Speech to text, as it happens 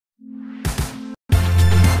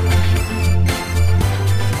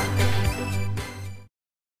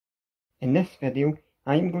In this video,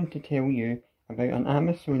 I'm going to tell you about an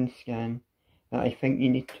Amazon scam that I think you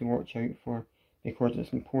need to watch out for, because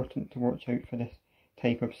it's important to watch out for this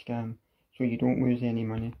type of scam so you don't lose any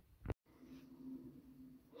money.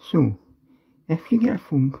 So, if you get a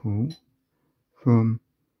phone call from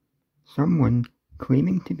someone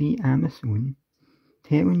claiming to be Amazon,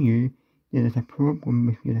 telling you there is a problem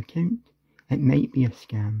with your account, it might be a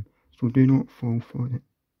scam, so do not fall for it.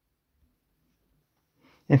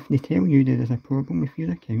 If they tell you there is a problem with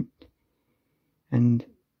your account, and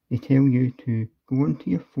they tell you to go onto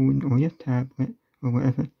your phone or your tablet or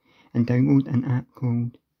whatever and download an app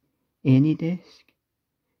called AnyDesk,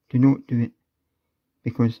 do not do it,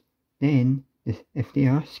 because then, if they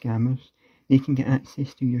are scammers, they can get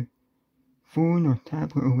access to your phone or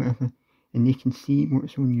tablet or whatever, and they can see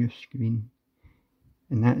what's on your screen,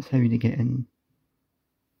 and that's how they get in.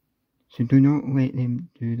 So do not let them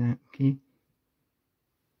do that, okay?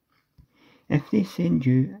 If they send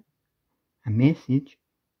you a message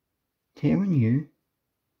telling you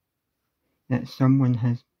that someone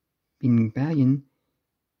has been buying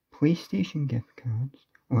PlayStation gift cards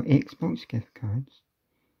or Xbox gift cards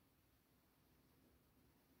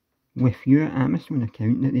with your Amazon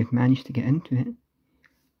account, that they've managed to get into it,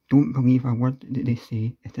 don't believe a word that they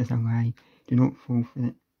say. It is a lie. Do not fall for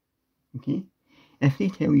it. Okay? If they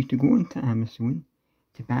tell you to go onto Amazon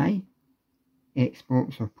to buy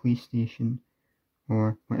Xbox or PlayStation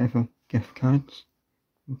or whatever gift cards,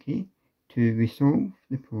 okay, to resolve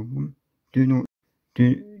the problem, do not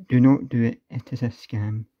do it. It is a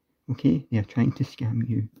scam. Okay? They are trying to scam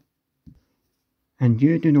you. And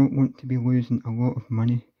you do not want to be losing a lot of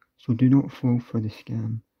money, so do not fall for the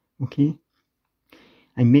scam. Okay?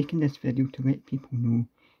 I'm making this video to let people know,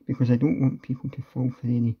 because I don't want people to fall for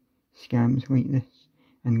any scams like this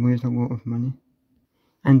and lose a lot of money.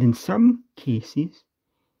 And in some cases,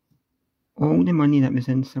 all the money that was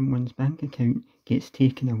in someone's bank account gets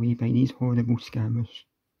taken away by these horrible scammers.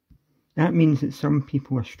 That means that some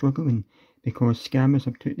people are struggling because scammers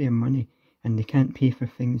have took their money and they can't pay for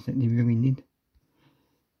things that they really need.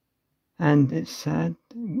 And it's sad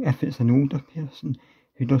if it's an older person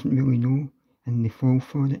who doesn't really know and they fall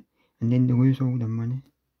for it and then they lose all their money.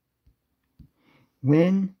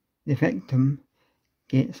 When the victim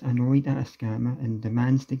gets annoyed at a scammer and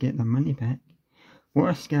demands to get their money back, what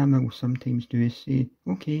a scammer will sometimes do is say,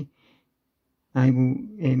 okay, I will,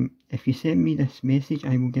 if you send me this message,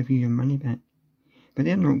 I will give you your money back. But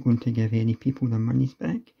they're not going to give any people their monies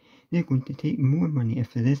back. They're going to take more money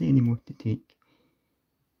if there is any more to take.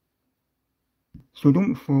 So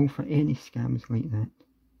don't fall for any scams like that.